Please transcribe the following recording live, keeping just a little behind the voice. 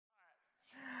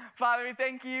Father, we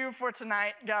thank you for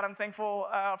tonight. God, I'm thankful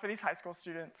for these high school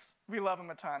students. We love them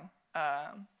a ton.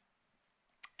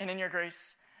 And in your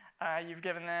grace, you've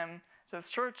given them to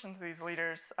this church and to these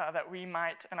leaders that we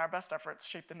might, in our best efforts,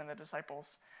 shape them in the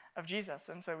disciples of Jesus.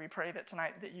 And so we pray that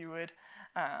tonight that you would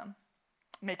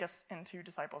make us into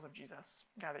disciples of Jesus.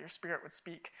 God, that your Spirit would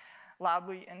speak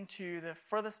loudly into the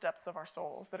furthest depths of our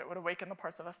souls, that it would awaken the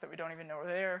parts of us that we don't even know are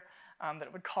there, that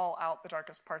it would call out the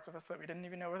darkest parts of us that we didn't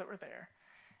even know that were there,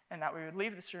 and that we would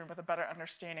leave this room with a better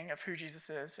understanding of who Jesus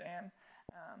is and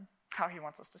how he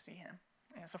wants us to see him.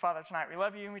 And so, Father, tonight we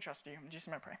love you and we trust you. In Jesus'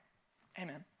 name I pray.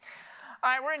 Amen.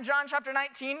 All right, we're in John chapter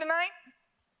 19 tonight.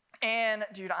 And,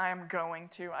 dude, I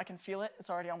can feel it. It's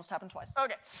already almost happened twice.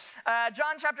 Okay.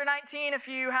 John chapter 19, if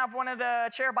you have one of the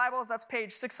chair Bibles, that's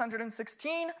page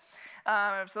 616.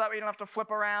 So that way you don't have to flip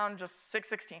around, just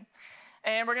 616.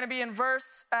 And we're going to be in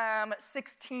verse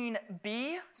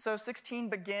 16b. So 16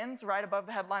 begins right above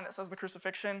the headline that says the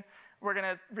crucifixion. We're going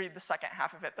to read the second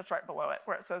half of it that's right below it,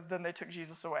 where it says, then they took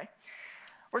Jesus away.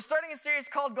 We're starting a series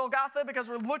called Golgotha because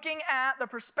we're looking at the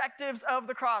perspectives of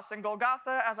the cross. And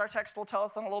Golgotha, as our text will tell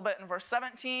us in a little bit in verse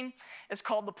 17, is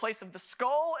called the place of the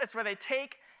skull. It's where they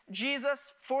take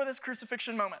Jesus for this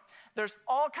crucifixion moment. There's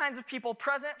all kinds of people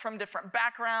present from different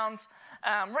backgrounds,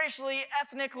 racially,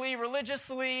 ethnically,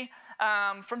 religiously,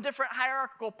 from different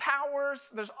hierarchical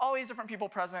powers. There's all these different people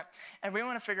present. And we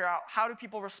want to figure out, how do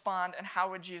people respond and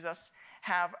how would Jesus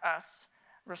have us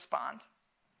respond?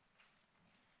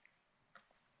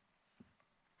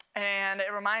 And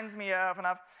it reminds me of, and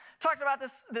I've talked about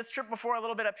this trip before a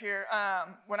little bit up here,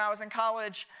 when I was in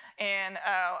college, and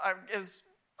I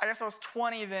guess I was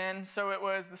 20 then, so it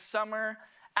was the summer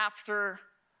after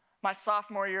my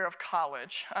sophomore year of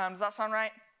college. Does that sound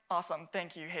right? Awesome.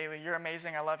 Thank you, Haley. You're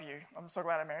amazing. I love you. I'm so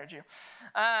glad I married you.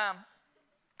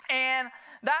 And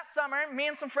that summer, me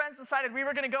and some friends decided we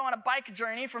were going to go on a bike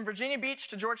journey from Virginia Beach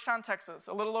to Georgetown, Texas,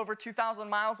 a little over 2,000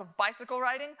 miles of bicycle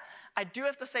riding. I do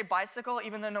have to say bicycle,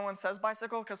 even though no one says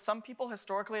bicycle, because some people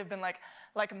historically have been like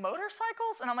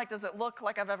motorcycles? And I'm like, does it look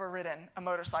like I've ever ridden a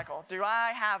motorcycle? Do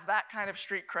I have that kind of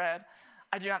street cred?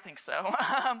 I do not think so.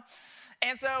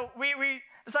 And so we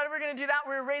decided we were going to do that.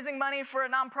 We were raising money for a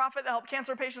nonprofit that helped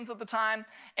cancer patients at the time.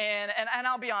 And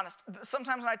I'll be honest,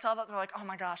 sometimes when I tell that, they're like, oh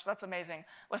my gosh, that's amazing.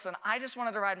 Listen, I just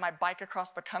wanted to ride my bike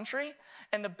across the country.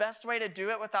 And the best way to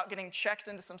do it without getting checked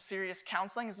into some serious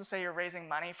counseling is to say you're raising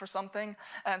money for something.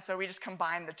 And so we just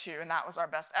combined the two, and that was our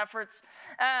best efforts.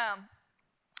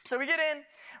 So we get in,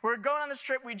 we're going on this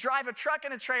trip, we drive a truck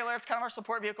and a trailer, it's kind of our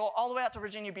support vehicle, all the way out to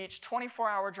Virginia Beach,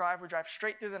 24-hour drive, we drive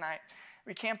straight through the night.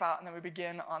 We camp out, and then we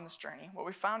begin on this journey. What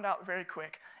we found out very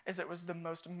quick is it was the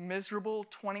most miserable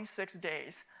 26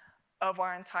 days of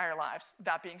our entire lives.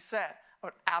 That being said, I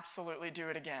would absolutely do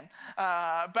it again.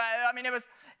 But I mean, it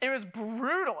was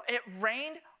brutal. It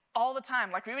rained all the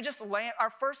time. Like, we would just our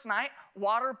first night,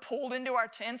 water pulled into our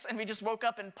tents, and we just woke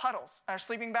up in puddles. Our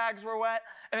sleeping bags were wet,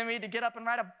 and then we had to get up and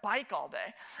ride a bike all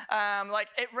day.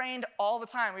 It rained all the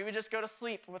time. We would just go to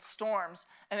sleep with storms,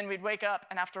 and then we'd wake up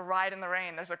and have to ride in the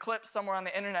rain. There's a clip somewhere on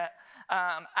the internet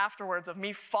afterwards of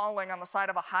me falling on the side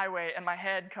of a highway and my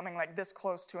head coming like this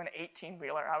close to an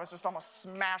 18-wheeler. I was just almost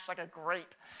smashed like a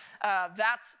grape.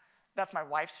 That's my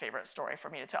wife's favorite story for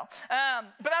me to tell.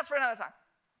 But that's for another time.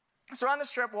 So on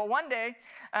this trip, well, one day,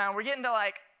 we're getting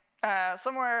to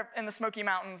somewhere in the Smoky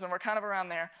Mountains, and we're kind of around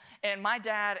there. And my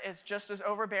dad is just as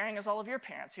overbearing as all of your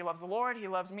parents. He loves the Lord, he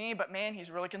loves me, but man,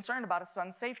 he's really concerned about his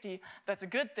son's safety. That's a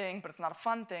good thing, but it's not a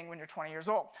fun thing when you're 20 years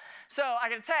old. So I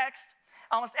get a text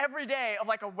almost every day of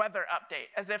like a weather update,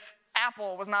 as if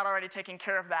Apple was not already taking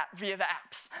care of that via the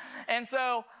apps. And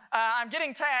so I'm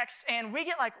getting texts, and we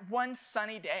get like one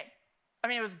sunny day. I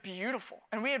mean, it was beautiful.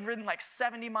 And we had ridden like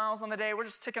 70 miles on the day. We're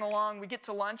just ticking along. We get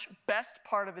to lunch, best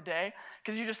part of the day,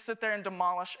 because you just sit there and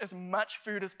demolish as much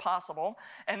food as possible.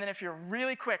 And then if you're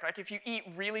really quick, like if you eat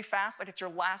really fast, like it's your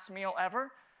last meal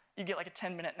ever, you get like a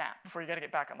 10-minute nap before you got to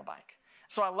get back on the bike.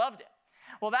 So I loved it.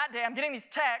 Well, that day I'm getting these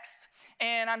texts,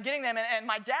 and I'm getting them, and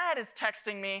my dad is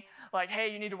texting me like,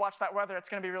 hey, you need to watch that weather. It's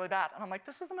going to be really bad. And I'm like,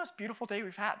 this is the most beautiful day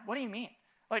we've had. What do you mean?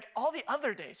 Like, all the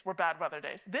other days were bad weather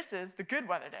days. This is the good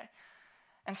weather day.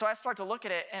 And so I start to look at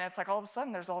it, and it's like all of a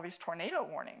sudden there's all these tornado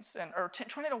warnings, or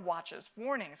tornado watches,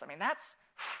 warnings. I mean,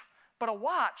 but a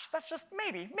watch, that's just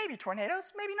maybe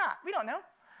tornadoes, maybe not. We don't know.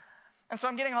 And so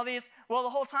I'm getting all these. Well,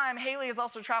 the whole time, Haley is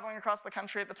also traveling across the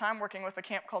country at the time, working with a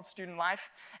camp called Student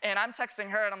Life. And I'm texting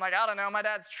her, and I'm like, I don't know, my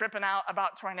dad's tripping out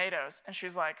about tornadoes. And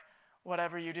she's like,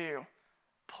 whatever you do,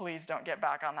 please don't get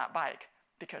back on that bike,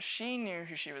 because she knew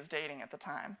who she was dating at the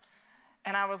time.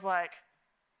 And I was like,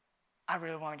 I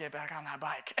really want to get back on that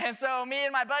bike. And so me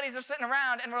and my buddies are sitting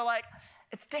around, and we're like,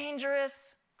 it's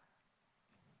dangerous,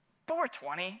 but we're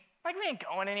 20. Like, we ain't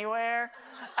going anywhere.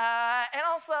 And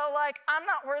also, like, I'm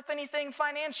not worth anything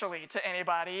financially to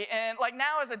anybody. And, like,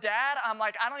 now as a dad, I'm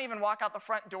like, I don't even walk out the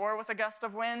front door with a gust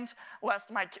of wind, lest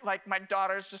my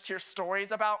daughters just hear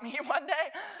stories about me one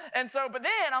day. And so, but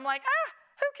then I'm like,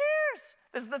 who cares?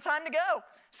 This is the time to go.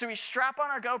 So we strap on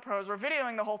our GoPros. We're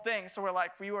videoing the whole thing. So we're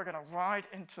like, we are going to ride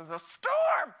into the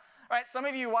storm. Right? Some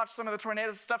of you watched some of the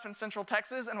tornado stuff in Central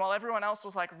Texas, and while everyone else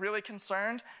was like really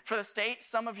concerned for the state,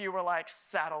 some of you were like,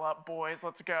 saddle up, boys,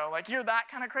 let's go. Like, you're that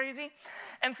kind of crazy.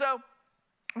 And so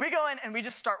we go in and we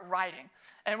just start riding.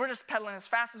 And we're just pedaling as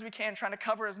fast as we can, trying to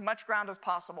cover as much ground as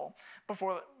possible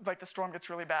before like the storm gets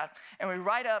really bad. And we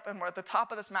ride up, and we're at the top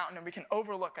of this mountain, and we can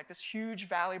overlook like this huge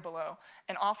valley below.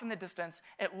 And off in the distance,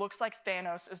 it looks like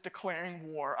Thanos is declaring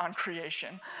war on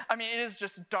creation. I mean, it is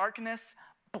just darkness,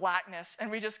 blackness,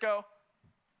 and we just go,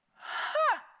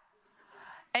 huh.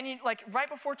 And you, like, right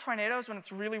before tornadoes, when it's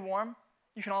really warm,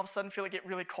 you can all of a sudden feel it get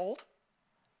really cold.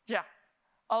 Yeah.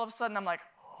 All of a sudden, I'm like,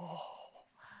 oh.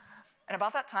 And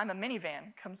about that time, a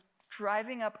minivan comes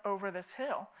driving up over this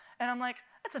hill. And I'm like,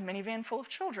 that's a minivan full of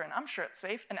children. I'm sure it's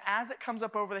safe. And as it comes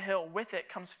up over the hill, with it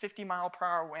comes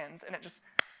 50-mile-per-hour winds, and it just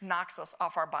knocks us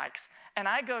off our bikes. And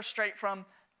I go straight from,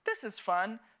 this is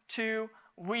fun, to,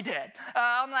 we did.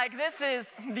 I'm like, this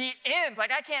is the end.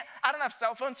 Like, I don't have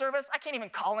cell phone service. I can't even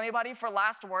call anybody for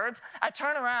last words. I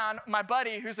turn around, my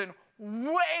buddy, who's in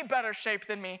way better shape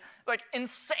than me, like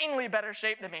insanely better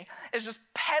shape than me, is just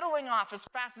pedaling off as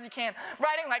fast as he can,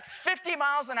 riding like 50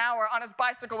 miles an hour on his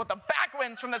bicycle with the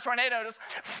backwinds from the tornado, just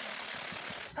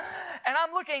and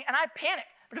I'm looking, and I panic,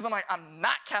 because I'm like, I'm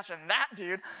not catching that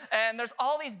dude. And there's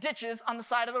all these ditches on the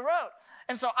side of the road.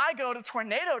 And so I go to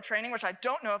tornado training, which I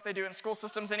don't know if they do in school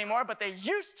systems anymore, but they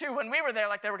used to when we were there,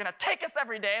 like they were going to take us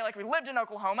every day, like we lived in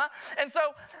Oklahoma. And so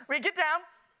we get down,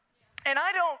 and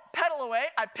I don't pedal away.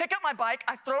 I pick up my bike,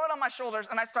 I throw it on my shoulders,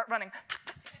 and I start running.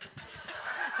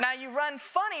 Now, you run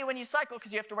funny when you cycle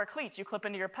because you have to wear cleats. You clip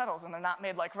into your pedals, and they're not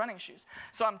made like running shoes.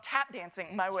 So I'm tap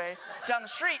dancing my way down the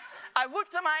street. I look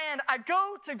to my end. I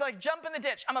go to like jump in the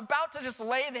ditch. I'm about to just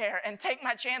lay there and take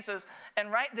my chances.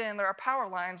 And right then, there are power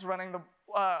lines running the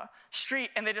street,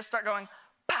 and they just start going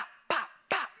pop, pop,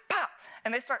 pop, pop.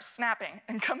 And they start snapping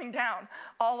and coming down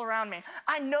all around me.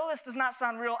 I know this does not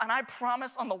sound real, and I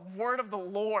promise on the word of the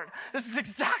Lord, this is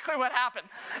exactly what happened.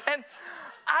 And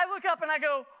I look up and I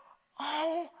go,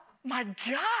 oh my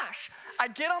gosh. I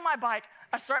get on my bike,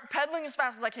 I start pedaling as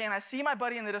fast as I can, I see my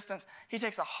buddy in the distance. He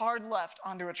takes a hard left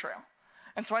onto a trail.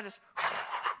 And so I just,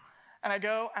 and I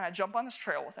go and I jump on this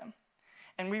trail with him.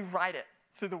 And we ride it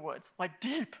through the woods, like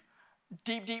deep,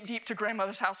 deep, deep, deep to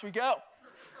grandmother's house we go.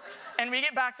 And we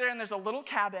get back there, and there's a little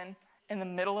cabin in the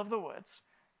middle of the woods.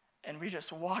 And we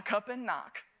just walk up and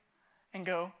knock and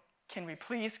go, can we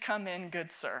please come in,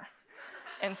 good sir?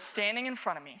 And standing in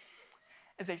front of me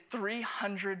is a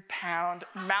 300-pound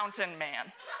mountain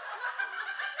man.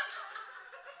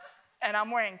 And I'm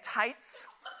wearing tights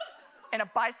and a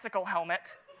bicycle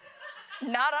helmet,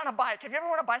 not on a bike. Have you ever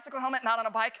worn a bicycle helmet not on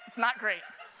a bike? It's not great.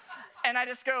 And I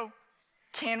just go,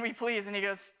 can we please? And he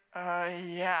goes,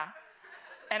 yeah.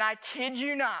 And I kid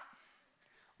you not,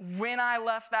 when I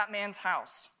left that man's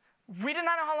house, we did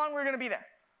not know how long we were going to be there.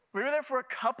 We were there for a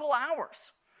couple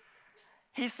hours.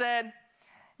 He said,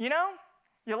 you know,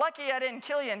 you're lucky I didn't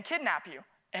kill you and kidnap you.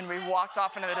 And we walked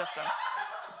off into the distance.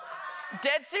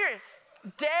 Dead serious.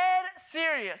 Dead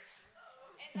serious.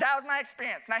 That was my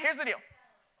experience. Now, here's the deal.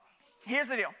 Here's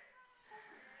the deal.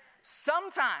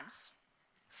 Sometimes,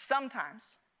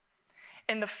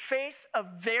 in the face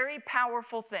of very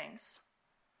powerful things,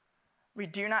 we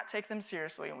do not take them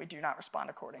seriously and we do not respond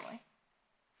accordingly.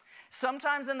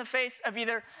 Sometimes in the face of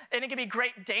either, and it can be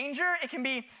great danger, it can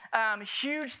be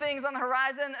huge things on the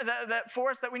horizon that for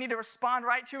us that we need to respond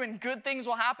right to, and good things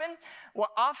will happen.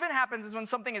 What often happens is when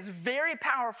something is very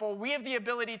powerful, we have the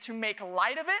ability to make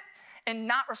light of it and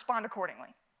not respond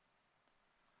accordingly.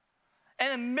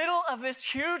 In the middle of this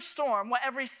huge storm, what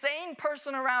every sane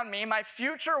person around me, my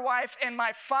future wife and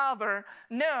my father,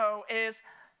 know is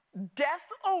death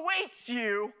awaits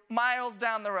you miles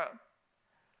down the road.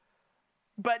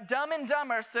 But Dumb and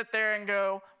Dumber sit there and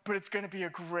go, but it's going to be a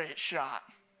great shot.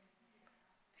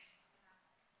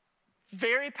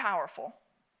 Very powerful.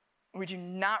 We do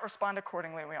not respond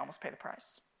accordingly, and we almost pay the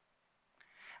price.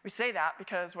 We say that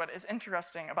because what is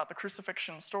interesting about the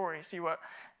crucifixion story, see what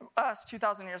us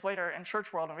 2,000 years later in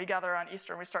church world, and we gather around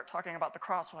Easter and we start talking about the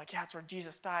cross, we're like, yeah, it's where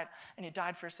Jesus died, and he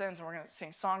died for sins, and we're going to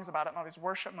sing songs about it and all these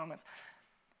worship moments.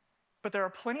 But there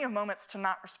are plenty of moments to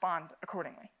not respond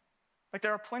accordingly. Like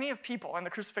there are plenty of people in the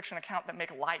crucifixion account that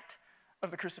make light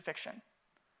of the crucifixion.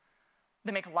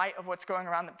 They make light of what's going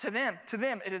around them. To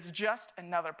them, it is just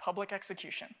another public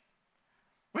execution.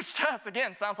 Which to us,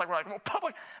 again, sounds like we're like,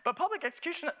 well, public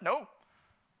execution? No,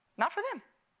 not for them.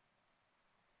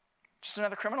 Just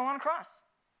another criminal on a cross.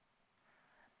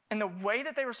 And the way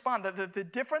that they respond, the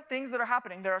different things that are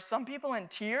happening, there are some people in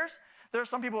tears. There are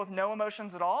some people with no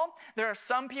emotions at all. There are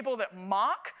some people that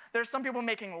mock. There are some people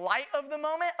making light of the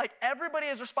moment. Like everybody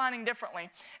is responding differently.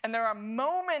 And there are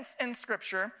moments in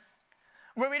Scripture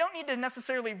where we don't need to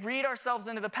necessarily read ourselves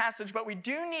into the passage, but we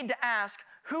do need to ask,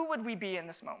 who would we be in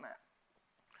this moment?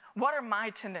 What are my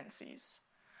tendencies?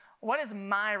 What is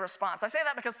my response? I say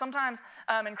that because sometimes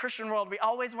in Christian world, we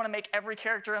always want to make every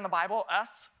character in the Bible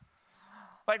us.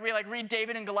 Like we read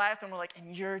David and Goliath and we're like,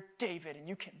 and you're David and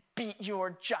you can beat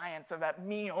your giants of that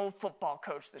mean old football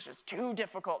coach that's just too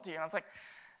difficult to you. And it's like,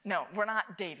 no, we're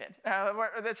not David.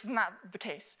 That's not the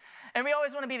case. And we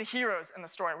always want to be the heroes in the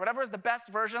story. Whatever is the best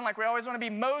version, like we always want to be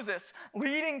Moses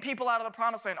leading people out of the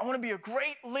promised land. I want to be a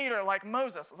great leader like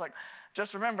Moses. It's like,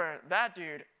 just remember that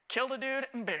dude killed a dude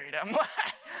and buried him.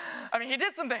 I mean, he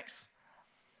did some things.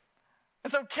 And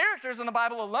so characters in the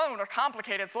Bible alone are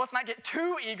complicated, so let's not get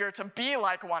too eager to be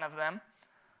like one of them.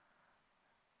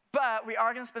 But we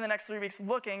are going to spend the next 3 weeks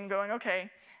looking, going,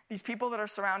 okay, these people that are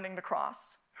surrounding the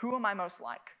cross, who am I most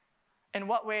like? In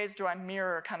what ways do I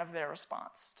mirror kind of their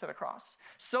response to the cross?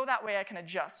 So that way I can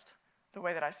adjust the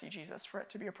way that I see Jesus for it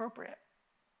to be appropriate.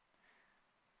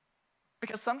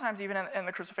 Because sometimes even in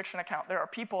the crucifixion account, there are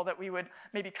people that we would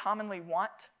maybe commonly want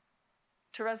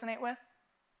to resonate with.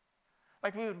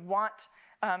 Like we would want,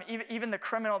 even the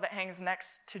criminal that hangs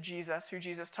next to Jesus, who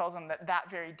Jesus tells him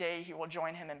that very day he will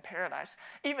join him in paradise.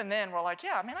 Even then, we're like,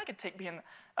 yeah, I mean, I could take being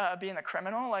the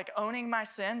criminal, like owning my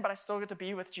sin, but I still get to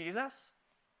be with Jesus.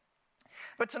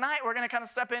 But tonight, we're going to kind of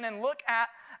step in and look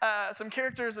at some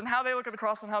characters and how they look at the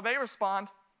cross and how they respond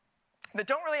that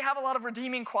don't really have a lot of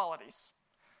redeeming qualities.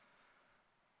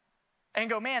 And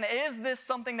go, man, is this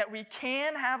something that we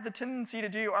can have the tendency to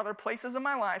do? Are there places in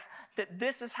my life that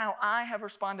this is how I have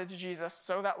responded to Jesus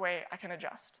so that way I can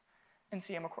adjust and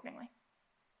see him accordingly?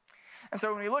 And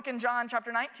so when we look in John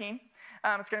chapter 19,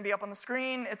 it's going to be up on the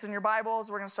screen. It's in your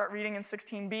Bibles. We're going to start reading in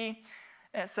 16b.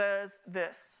 And it says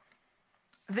this: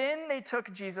 Then they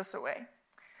took Jesus away.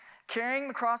 Carrying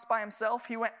the cross by himself,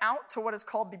 he went out to what is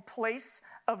called the place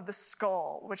of the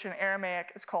skull, which in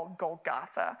Aramaic is called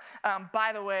Golgotha.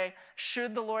 By the way,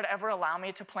 should the Lord ever allow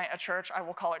me to plant a church, I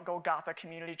will call it Golgotha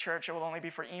Community Church. It will only be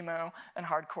for emo and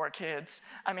hardcore kids.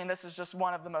 I mean, this is just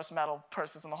one of the most metal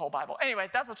verses in the whole Bible. Anyway,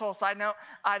 that's a total side note.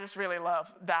 I just really love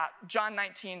that. John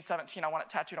 19:17, I want it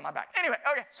tattooed on my back. Anyway,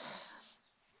 okay.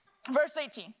 Verse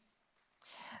 18.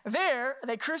 There,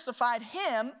 they crucified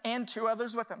him and 2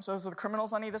 others with him. So those are the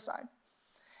criminals on either side,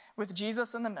 with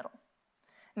Jesus in the middle.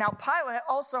 Now, Pilate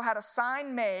also had a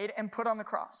sign made and put on the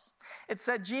cross. It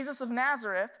said, Jesus of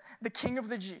Nazareth, the King of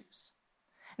the Jews.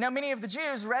 Now, many of the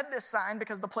Jews read this sign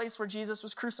because the place where Jesus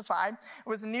was crucified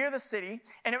was near the city,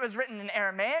 and it was written in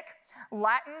Aramaic,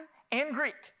 Latin, and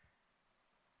Greek.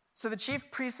 So the chief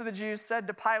priests of the Jews said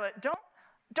to Pilate, don't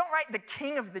write the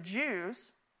King of the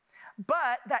Jews,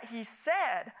 but that he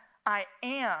said, I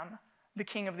am the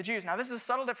King of the Jews. Now, this is a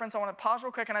subtle difference. I want to pause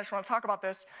real quick, and I just want to talk about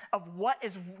this, of what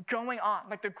is going on,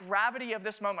 like the gravity of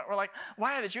this moment. We're like,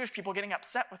 why are the Jewish people getting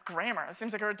upset with grammar? It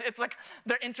seems like it's like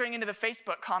they're entering into the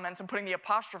Facebook comments and putting the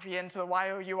apostrophe into the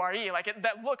Y-O-U-R-E.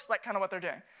 That looks like kind of what they're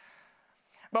doing.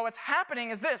 But what's happening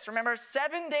is this. Remember,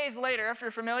 7 days later, if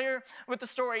you're familiar with the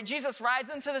story, Jesus rides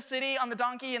into the city on the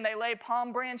donkey, and they lay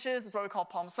palm branches. That's what we call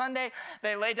Palm Sunday.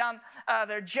 They lay down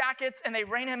their jackets, and they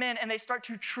rein him in, and they start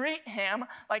to treat him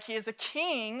like he is a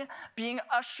king being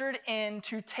ushered in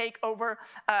to take over,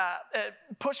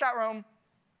 push out Rome,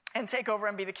 and take over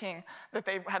and be the king that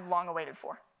they had long awaited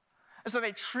for. So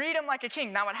they treat him like a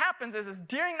king. Now what happens is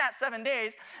during that 7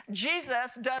 days,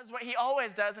 Jesus does what he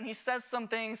always does, and he says some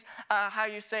things, how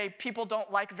you say, people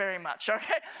don't like very much,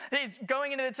 okay? He's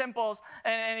going into the temples,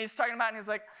 and he's talking about, and he's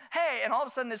like, hey, and all of a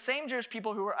sudden the same Jewish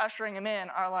people who were ushering him in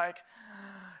are like,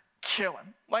 kill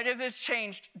him. Like it has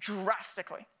changed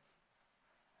drastically.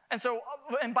 And so,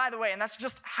 and by the way, and that's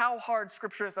just how hard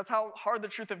Scripture is. That's how hard the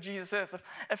truth of Jesus is.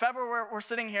 If ever we're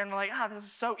sitting here and we're like, this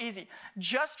is so easy,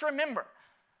 just remember,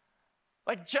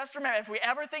 if we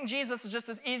ever think Jesus is just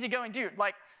this easygoing dude,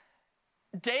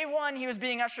 day one, he was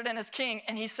being ushered in as king,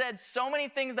 and he said so many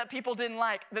things that people didn't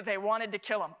like that they wanted to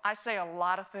kill him. I say a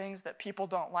lot of things that people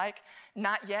don't like.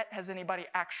 Not yet has anybody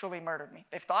actually murdered me.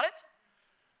 They've thought it,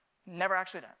 never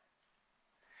actually done it.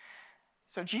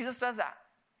 So Jesus does that.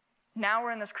 Now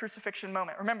we're in this crucifixion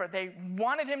moment. Remember, they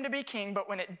wanted him to be king, but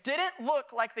when it didn't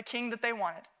look like the king that they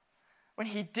wanted, when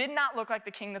he did not look like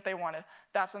the king that they wanted,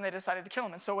 that's when they decided to kill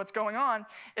him. And so what's going on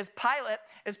is Pilate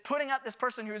is putting up this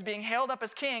person who is being hailed up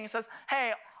as king and says,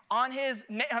 hey, on his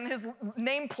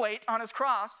nameplate, on his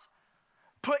cross,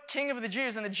 put King of the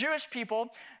Jews. And the Jewish people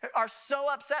are so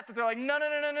upset that they're like,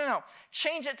 no.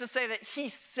 Change it to say that he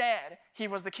said he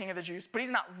was the King of the Jews, but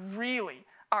he's not really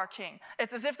our king.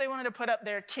 It's as if they wanted to put up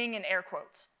their king in air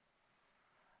quotes.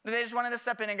 They just wanted to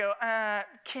step in and go,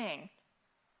 king,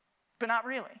 but not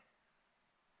really.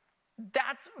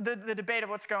 That's the debate of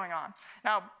what's going on.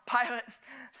 Now, Pilate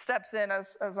steps in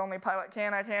as only Pilate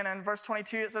can. And in verse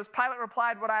 22, it says, Pilate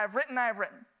replied, what I have written, I have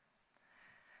written.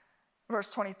 Verse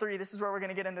 23, this is where we're going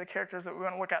to get into the characters that we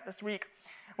want to look at this week.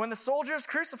 When the soldiers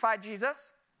crucified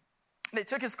Jesus, they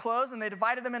took his clothes and they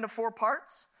divided them into 4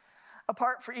 parts, a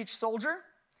part for each soldier.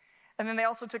 And then they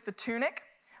also took the tunic,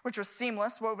 which was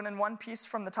seamless, woven in one piece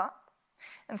from the top.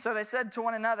 And so they said to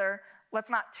one another, let's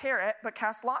not tear it, but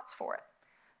cast lots for it,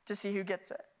 to see who gets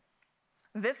it.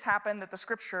 This happened that the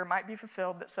scripture might be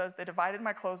fulfilled that says, they divided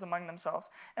my clothes among themselves,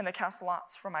 and they cast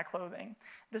lots for my clothing.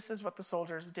 This is what the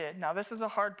soldiers did. Now, this is a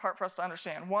hard part for us to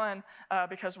understand. One,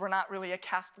 because we're not really a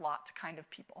cast lot kind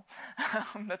of people.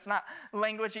 That's not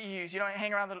language that you use. You don't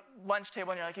hang around the lunch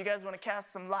table and you're like, you guys want to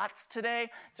cast some lots today?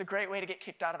 It's a great way to get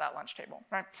kicked out of that lunch table,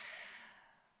 right?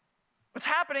 What's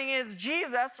happening is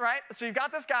Jesus, right? So you've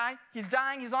got this guy, he's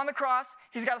dying, he's on the cross,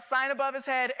 he's got a sign above his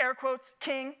head, air quotes,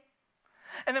 king.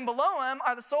 And then below him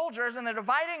are the soldiers, and they're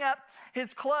dividing up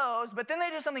his clothes, but then they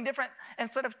do something different.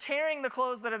 Instead of tearing the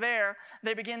clothes that are there,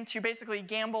 they begin to basically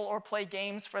gamble or play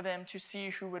games for them to see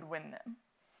who would win them.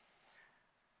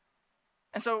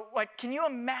 And so, can you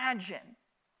imagine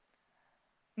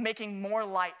making more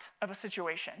light of a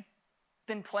situation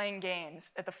than playing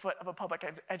games at the foot of a public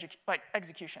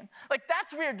execution?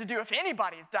 That's weird to do if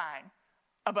anybody's dying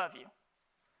above you.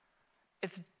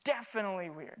 It's definitely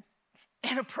weird,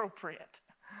 inappropriate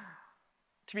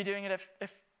to be doing it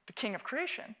if the king of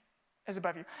creation is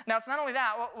above you. Now, it's not only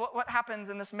that. What happens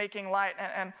in this making light,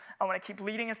 and I want to keep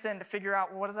leading us in to figure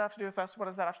out, what does that have to do with us? What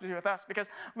does that have to do with us? Because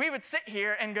we would sit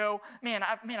here and go, man,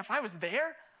 if I was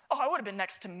there, I would have been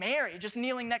next to Mary, just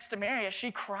kneeling next to Mary as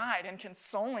she cried and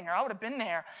consoling her. I would have been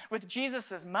there with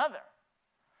Jesus' mother.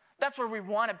 That's where we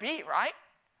want to be, right?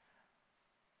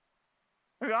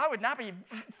 I would not be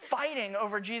fighting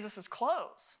over Jesus'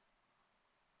 clothes.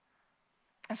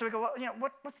 And so we go,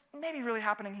 what's maybe really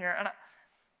happening here? And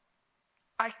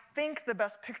I think the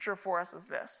best picture for us is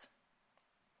this.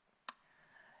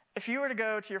 If you were to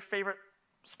go to your favorite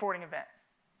sporting event,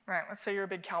 right? Let's say you're a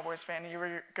big Cowboys fan and you were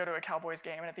to go to a Cowboys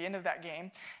game, and at the end of that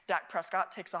game, Dak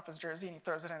Prescott takes off his jersey and he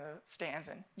throws it into the stands,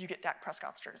 and you get Dak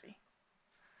Prescott's jersey.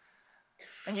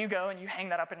 And you go and you hang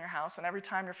that up in your house, and every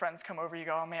time your friends come over, you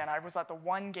go, oh man, I was at the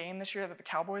one game this year that the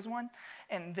Cowboys won,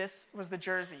 and this was the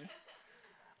jersey.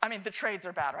 I mean, the trades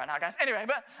are bad right now, guys. Anyway,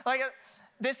 but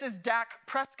this is Dak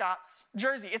Prescott's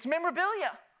jersey. It's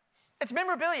memorabilia. It's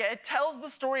memorabilia. It tells the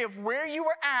story of where you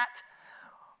were at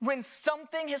when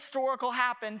something historical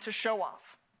happened to show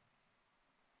off.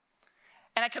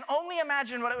 And I can only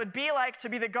imagine what it would be like to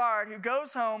be the guard who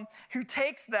goes home, who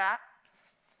takes that,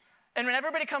 and when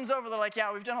everybody comes over, they're like,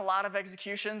 yeah, we've done a lot of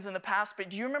executions in the past, but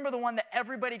do you remember the one that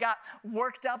everybody got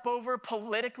worked up over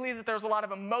politically, that there was a lot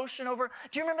of emotion over?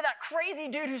 Do you remember that crazy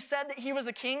dude who said that he was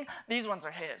a king? These ones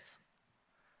are his.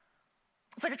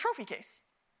 It's like a trophy case.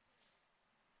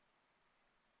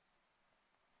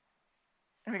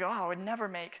 And we go, I would never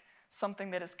make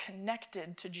something that is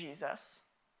connected to Jesus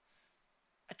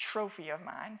a trophy of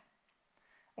mine.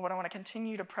 And what I want to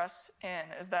continue to press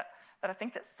in is that I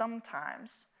think that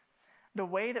sometimes the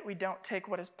way that we don't take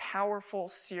what is powerful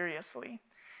seriously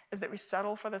is that we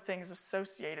settle for the things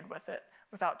associated with it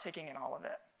without taking in all of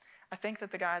it. I think that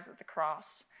the guys at the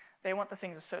cross, they want the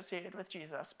things associated with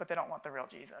Jesus, but they don't want the real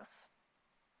Jesus.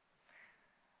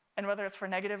 And whether it's for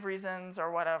negative reasons or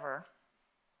whatever,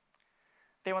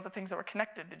 they want the things that were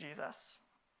connected to Jesus,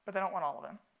 but they don't want all of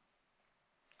them.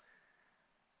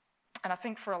 And I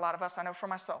think for a lot of us, I know for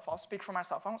myself, I'll speak for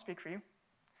myself, I won't speak for you.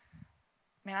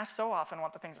 Man, I so often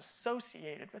want the things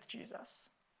associated with Jesus.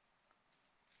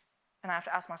 And I have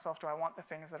to ask myself, do I want the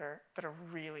things that are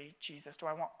really Jesus? Do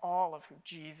I want all of who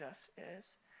Jesus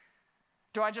is?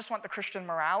 Do I just want the Christian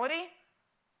morality?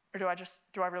 Or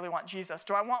do I really want Jesus?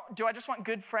 Do I just want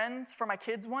good friends for my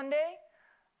kids one day?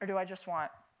 Or do I just want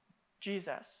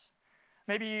Jesus?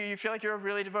 Maybe you feel like you're a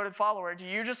really devoted follower. Do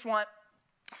you just want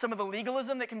some of the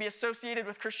legalism that can be associated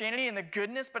with Christianity and the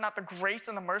goodness, but not the grace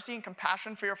and the mercy and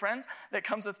compassion for your friends that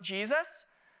comes with Jesus?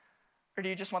 Or do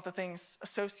you just want the things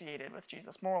associated with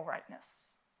Jesus? Moral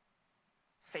rightness,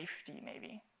 safety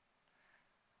maybe.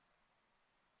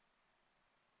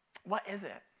 What is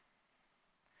it?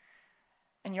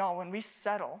 And y'all, when we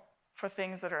settle for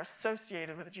things that are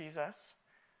associated with Jesus,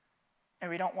 and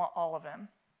we don't want all of him,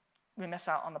 we miss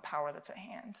out on the power that's at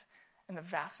hand and the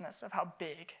vastness of how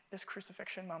big this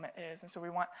crucifixion moment is. And so we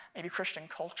want maybe Christian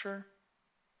culture.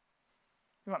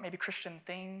 We want maybe Christian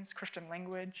things, Christian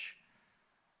language,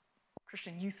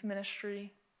 Christian youth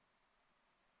ministry,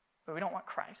 but we don't want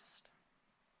Christ.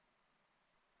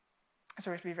 And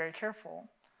so we have to be very careful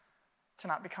to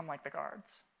not become like the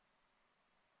guards.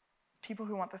 People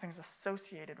who want the things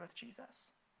associated with Jesus,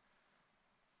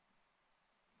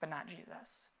 but not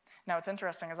Jesus. Now, what's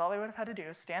interesting is all they would have had to do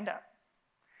is stand up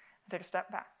and take a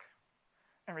step back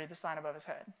and read the sign above his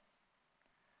head.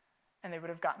 And they would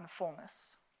have gotten the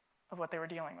fullness of what they were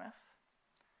dealing with.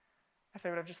 If they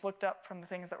would have just looked up from the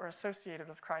things that were associated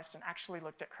with Christ and actually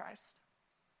looked at Christ,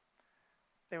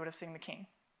 they would have seen the King.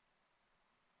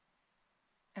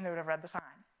 And they would have read the sign.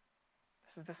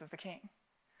 This is the King.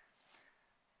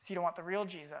 So you don't want the real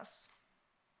Jesus,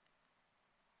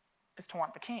 is to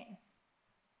want the King.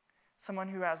 Someone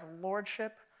who has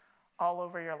lordship all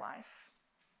over your life.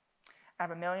 I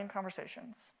have a million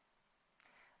conversations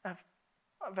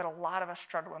that a lot of us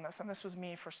struggle in this, and this was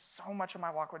me for so much of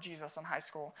my walk with Jesus in high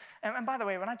school. And by the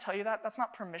way, when I tell you that, that's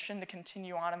not permission to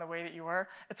continue on in the way that you were.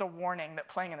 It's a warning that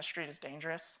playing in the street is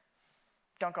dangerous.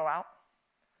 Don't go out.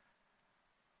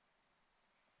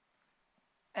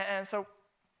 And so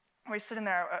we sit in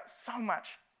there so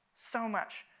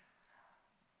much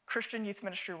Christian youth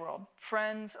ministry world,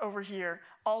 friends over here,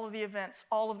 all of the events,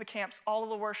 all of the camps, all of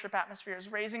the worship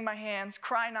atmospheres, raising my hands,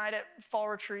 cry night at fall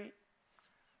retreat.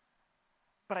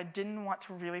 But I didn't want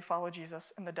to really follow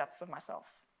Jesus in the depths of myself.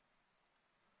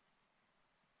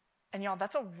 And y'all,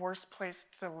 that's a worse place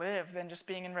to live than just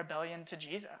being in rebellion to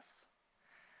Jesus.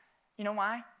 You know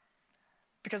why?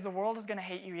 Because the world is going to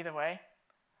hate you either way.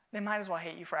 They might as well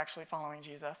hate you for actually following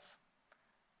Jesus,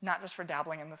 not just for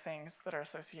dabbling in the things that are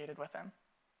associated with him.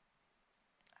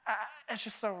 It's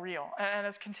just so real. And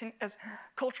as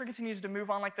culture continues to move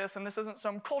on like this, and this isn't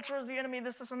some culture is the enemy,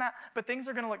 this, and that, but things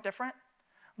are going to look different.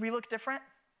 We look different.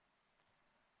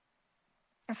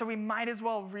 And so we might as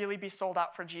well really be sold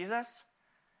out for Jesus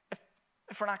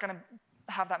if we're not going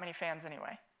to have that many fans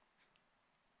anyway.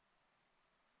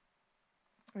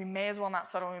 We may as well not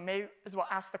settle. We may as well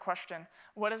ask the question,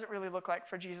 what does it really look like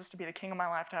for Jesus to be the king of my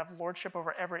life, to have lordship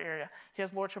over every area? He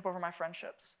has lordship over my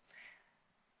friendships.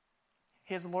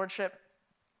 He has lordship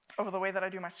over the way that I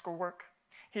do my schoolwork.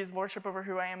 He has lordship over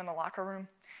who I am in the locker room.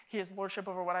 He has lordship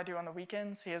over what I do on the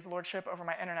weekends. He has lordship over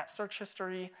my internet search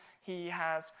history. He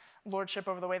has lordship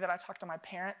over the way that I talk to my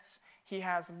parents. He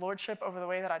has lordship over the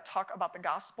way that I talk about the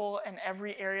gospel in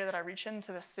every area that I reach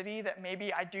into the city, that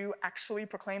maybe I do actually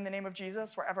proclaim the name of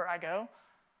Jesus wherever I go.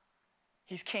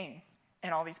 He's king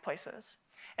in all these places.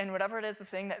 And whatever it is, the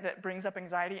thing that brings up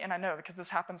anxiety, and I know because this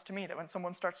happens to me, that when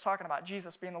someone starts talking about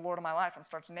Jesus being the Lord of my life and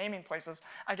starts naming places,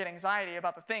 I get anxiety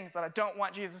about the things that I don't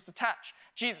want Jesus to touch.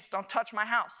 Jesus, don't touch my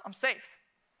house. I'm safe.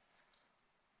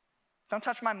 Don't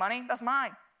touch my money. That's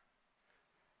mine.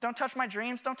 Don't touch my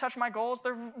dreams. Don't touch my goals.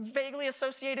 They're vaguely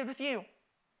associated with you.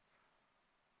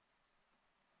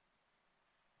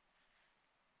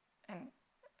 And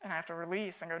I have to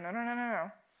release and go,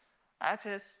 no. That's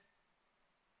his.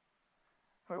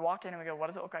 We walk in and we go, what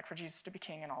does it look like for Jesus to be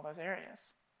king in all those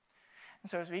areas? And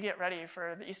so as we get ready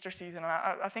for the Easter season, and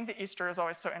I think that Easter is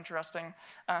always so interesting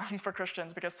for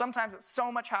Christians because sometimes it's so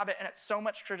much habit and it's so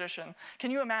much tradition.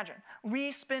 Can you imagine?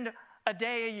 We spend a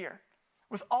day a year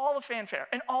with all the fanfare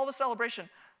and all the celebration,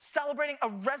 celebrating a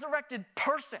resurrected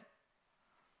person,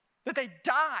 that they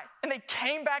died and they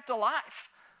came back to life.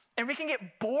 And we can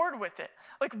get bored with it.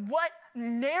 Like, what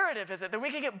narrative is it that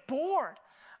we can get bored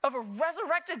of a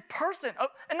resurrected person?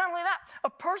 And not only that, a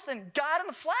person, God in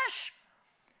the flesh.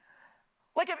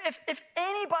 Like, if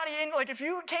anybody, like, if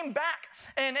you came back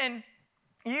and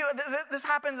you, this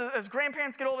happens as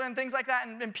grandparents get older and things like that,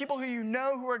 and people who you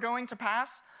know who are going to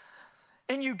pass,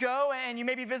 and you go and you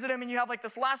maybe visit them and you have like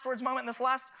this last words moment and this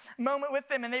last moment with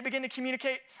them, and they begin to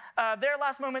communicate their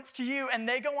last moments to you, and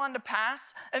they go on to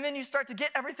pass, and then you start to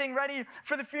get everything ready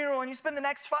for the funeral, and you spend the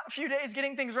next few days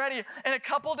getting things ready, and a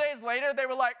couple days later they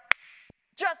were like,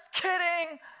 just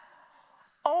kidding.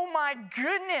 Oh my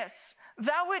goodness,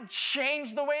 that would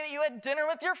change the way that you had dinner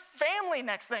with your family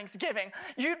next Thanksgiving.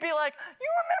 You'd be like, you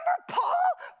remember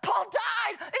Paul? Paul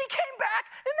died and he came back.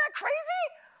 Isn't that crazy?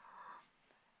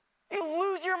 You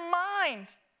lose your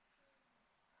mind.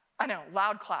 I know,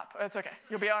 loud clap. It's okay.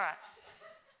 You'll be all right.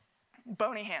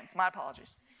 Bony hands. My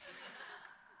apologies.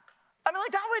 I mean,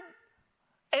 like that would,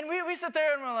 and we sit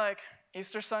there and we're like,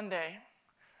 Easter Sunday.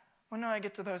 When do I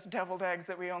get to those deviled eggs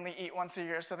that we only eat once a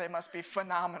year, so they must be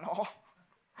phenomenal?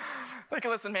 Like,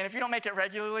 listen, man, if you don't make it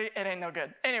regularly, it ain't no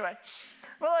good. Anyway,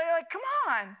 well, like come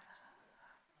on.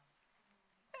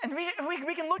 And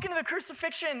we can look into the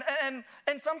crucifixion, and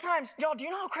sometimes, y'all, do you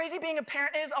know how crazy being a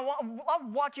parent is? I'll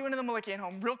walk you into the Malikian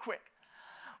home real quick.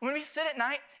 When we sit at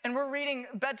night and we're reading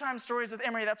bedtime stories with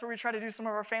Emery, that's where we try to do some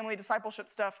of our family discipleship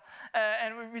stuff,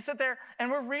 and we sit there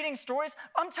and we're reading stories.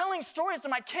 I'm telling stories to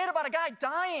my kid about a guy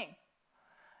dying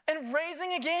and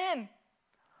raising again.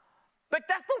 Like,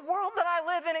 that's the world that I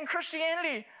live in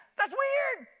Christianity. That's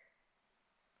weird.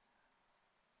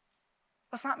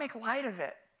 Let's not make light of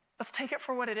it. Let's take it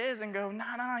for what it is and go, no,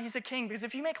 he's a king. Because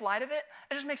if you make light of it,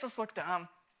 it just makes us look dumb.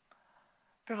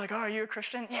 People are like, oh, are you a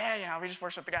Christian? Yeah, we just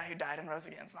worship the guy who died and rose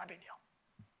again. It's not a big deal.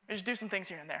 We just do some things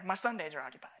here and there. My Sundays are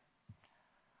occupied.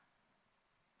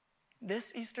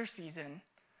 This Easter season,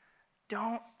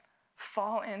 don't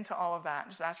fall into all of that.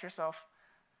 Just ask yourself,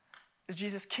 is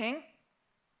Jesus king?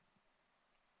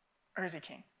 Or is he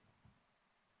king?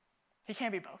 He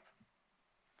can't be both.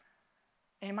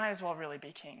 And he might as well really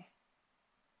be king.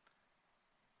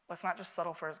 Let's not just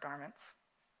settle for his garments.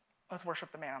 Let's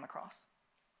worship the man on the cross.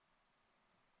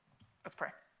 Let's pray.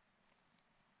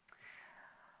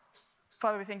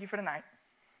 Father, we thank you for tonight.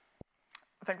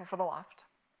 We're thankful for the loft.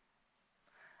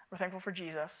 We're thankful for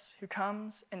Jesus, who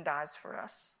comes and dies for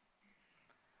us.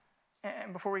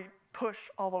 And before we push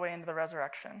all the way into the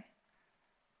resurrection,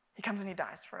 he comes and he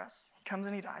dies for us. He comes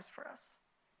and he dies for us.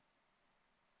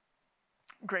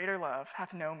 Greater love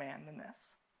hath no man than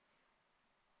this,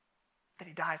 that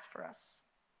he dies for us,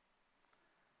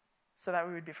 so that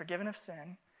we would be forgiven of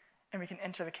sin and we can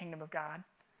enter the kingdom of God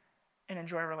and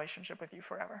enjoy a relationship with you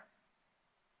forever.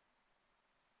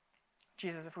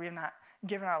 Jesus, if we have not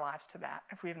given our lives to that,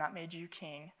 if we have not made you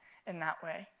king in that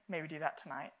way, may we do that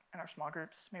tonight in our small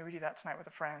groups. May we do that tonight with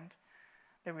a friend,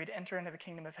 that we'd enter into the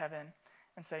kingdom of heaven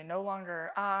and say, no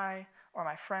longer I or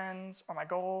my friends or my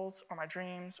goals or my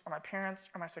dreams or my parents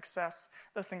or my success,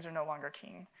 those things are no longer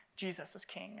king. Jesus is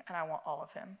king, and I want all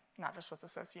of him, not just what's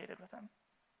associated with him.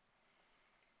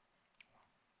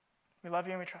 We love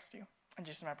you and we trust you. In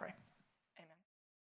Jesus' name I pray.